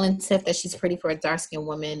and telling Tiff that she's pretty for a dark-skinned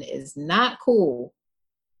woman is not cool,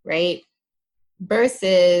 right?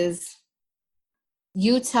 Versus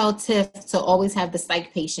you tell Tiff to always have the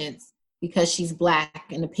psych patients because she's Black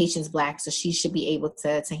and the patient's Black, so she should be able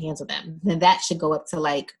to handle them. Then that should go up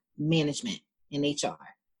to management and HR,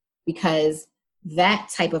 because that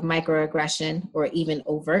type of microaggression or even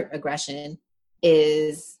overt aggression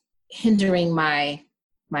is hindering my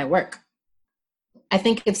work. I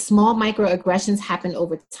think if small microaggressions happen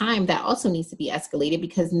over time, that also needs to be escalated,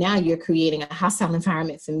 because now you're creating a hostile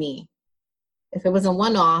environment for me. If it was a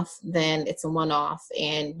one-off, then it's a one-off,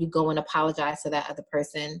 and you go and apologize to that other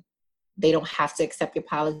person. They don't have to accept your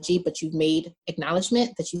apology, but you've made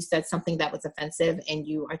acknowledgement that you said something that was offensive and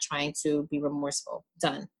you are trying to be remorseful.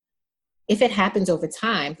 Done. If it happens over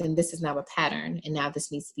time, then this is now a pattern, and now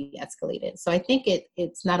this needs to be escalated. So I think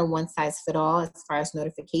it's not a one-size-fits-all as far as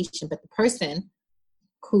notification, but the person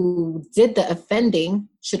who did the offending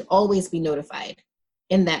should always be notified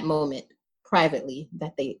in that moment privately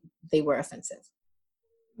that they were offensive.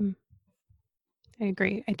 I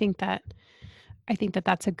agree. I think that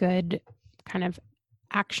that's a good kind of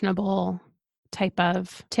actionable type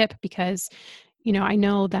of tip, because, I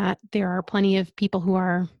know that there are plenty of people who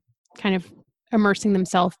are kind of immersing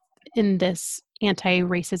themselves in this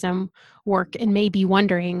anti-racism work and may be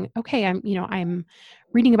wondering, okay, I'm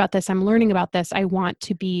reading about this, I'm learning about this, I want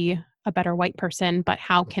to be a better white person, but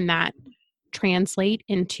how can that translate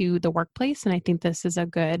into the workplace? And I think this is a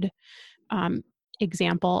good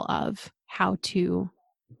example of how to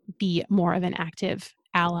be more of an active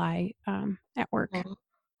ally at work.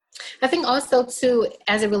 I think also too,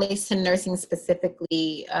 as it relates to nursing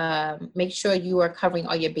specifically, make sure you are covering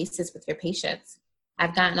all your bases with your patients.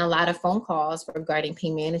 I've gotten a lot of phone calls regarding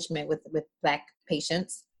pain management with Black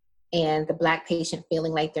patients, and the Black patient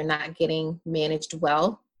feeling like they're not getting managed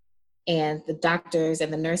well, and the doctors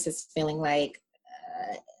and the nurses feeling like,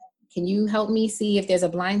 can you help me see if there's a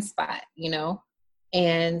blind spot, you know?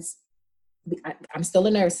 And I'm still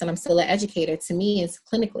a nurse and I'm still an educator. To me, it's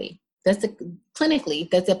clinically, does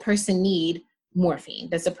a person need morphine?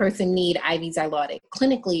 Does a person need IV Dilaudid?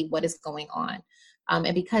 Clinically, what is going on?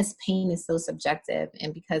 And because pain is so subjective,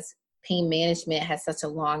 and because pain management has such a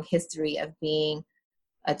long history of being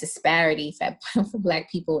a disparity for Black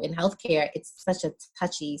people in healthcare, it's such a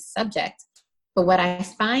touchy subject. But what I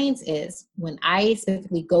find is when I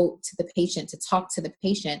specifically go to the patient to talk to the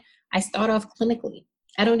patient, I start off clinically.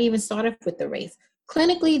 I don't even start off with the race.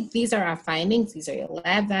 Clinically, these are our findings. These are your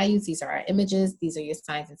lab values. These are our images. These are your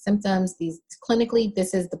signs and symptoms. Clinically,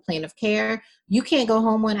 this is the plan of care. You can't go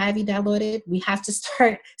home on IV Dilaudid. We have to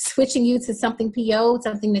start switching you to something PO,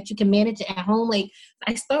 something that you can manage at home. Like,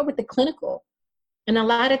 I start with the clinical. And a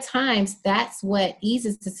lot of times that's what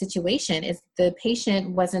eases the situation, is the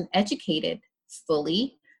patient wasn't educated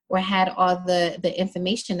fully or had all the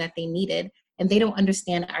information that they needed, and they don't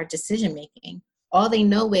understand our decision making. All they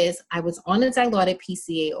know is I was on a Dilaudid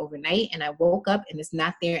PCA overnight and I woke up and it's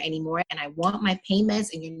not there anymore, and I want my pain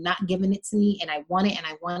meds and you're not giving it to me, and I want it and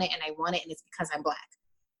I want it and I want it, and it's because I'm Black.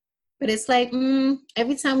 But it's like,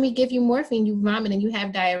 every time we give you morphine, you vomit and you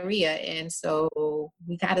have diarrhea, and so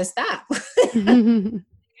we gotta stop.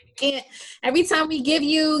 Can't, every time we give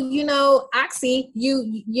you, oxy,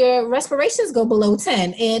 your respirations go below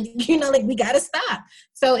 10, and like, we gotta stop.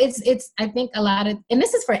 So it's I think a lot of, and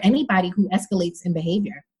this is for anybody who escalates in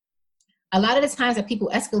behavior. A lot of the times that people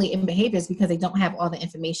escalate in behavior is because they don't have all the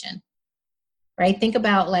information. Right? Think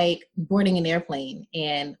about like boarding an airplane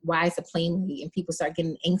and why is the plane late, and people start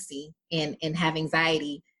getting angsty and have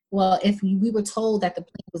anxiety. Well, if we were told that the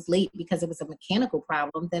plane was late because it was a mechanical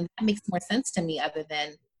problem, then that makes more sense to me other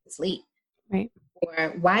than it's late. Right.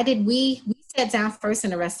 Or why did we sat down first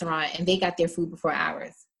in a restaurant and they got their food before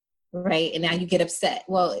ours, right? And now you get upset.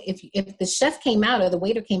 Well, if the chef came out or the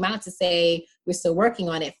waiter came out to say, we're still working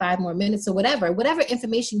on it, 5 more minutes or whatever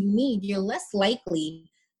information you need, you're less likely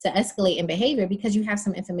to escalate in behavior because you have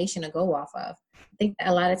some information to go off of. I think that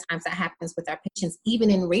a lot of times that happens with our patients, even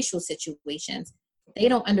in racial situations. If they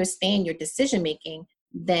don't understand your decision making,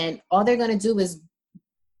 then all they're going to do is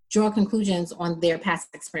draw conclusions on their past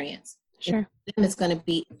experience. Sure. It's going to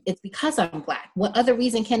be, it's because I'm Black. What other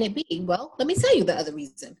reason can it be? Well, let me tell you the other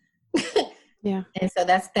reason. Yeah. And so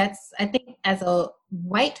that's I think as a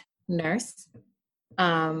white nurse,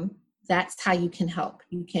 that's how you can help.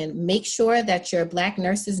 You can make sure that your Black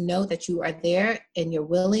nurses know that you are there and you're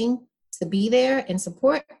willing to be there and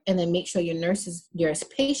support, and then make sure your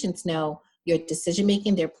patients know your decision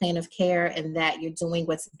making, their plan of care, and that you're doing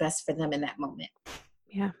what's best for them in that moment.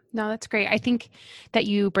 Yeah, no, that's great. I think that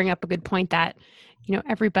you bring up a good point that,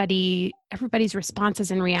 everybody's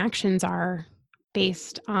responses and reactions are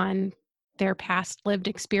based on their past lived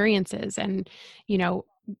experiences. And,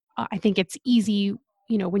 I think it's easy,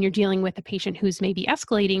 when you're dealing with a patient who's maybe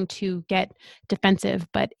escalating, to get defensive.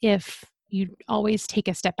 But if you always take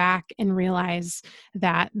a step back and realize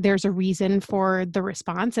that there's a reason for the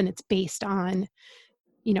response and it's based on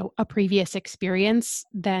a previous experience,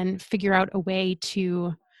 then figure out a way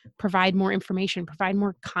to provide more information, provide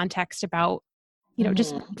more context about,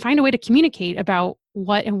 just find a way to communicate about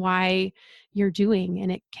what and why you're doing.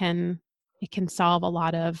 And it can solve a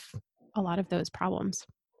lot of those problems.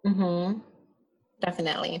 Mm-hmm.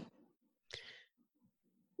 Definitely.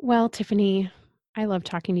 Well, Tiffany, I love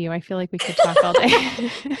talking to you. I feel like we could talk all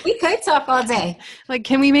day. We could talk all day. Like,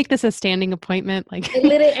 can we make this a standing appointment? Like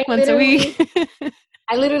once a week?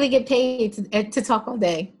 I literally get paid to talk all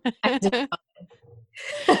day.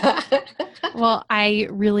 Well, I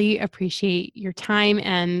really appreciate your time,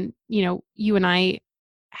 and you and I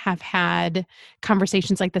have had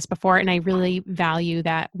conversations like this before, and I really value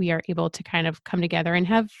that we are able to kind of come together and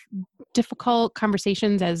have difficult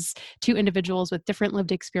conversations as two individuals with different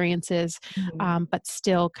lived experiences, but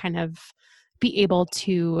still kind of be able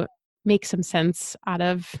to make some sense out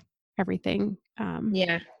of everything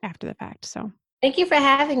after the fact. So thank you for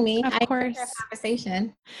having me. Of course. Our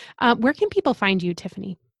conversation. Where can people find you,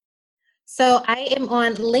 Tiffany? So I am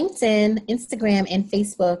on LinkedIn, Instagram, and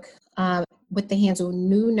Facebook with the handle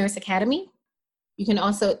New Nurse Academy. You can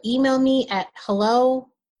also email me at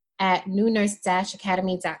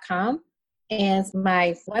hello@newnurse-academy.com. And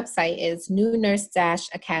my website is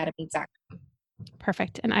newnurse-academy.com.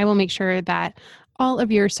 Perfect. And I will make sure that All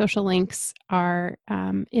of your social links are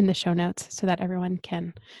in the show notes so that everyone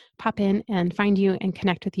can pop in and find you and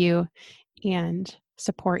connect with you and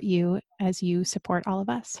support you as you support all of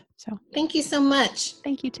us. So thank you so much.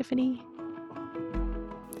 Thank you, Tiffany.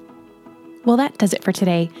 Well, that does it for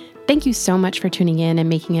today. Thank you so much for tuning in and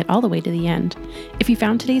making it all the way to the end. If you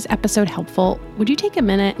found today's episode helpful, would you take a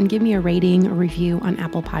minute and give me a rating or review on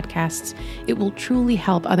Apple Podcasts? It will truly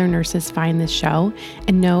help other nurses find this show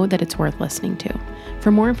and know that it's worth listening to. For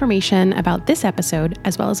more information about this episode,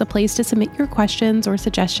 as well as a place to submit your questions or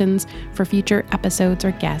suggestions for future episodes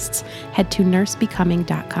or guests, head to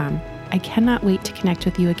nursebecoming.com. I cannot wait to connect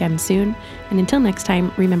with you again soon. And until next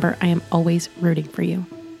time, remember, I am always rooting for you.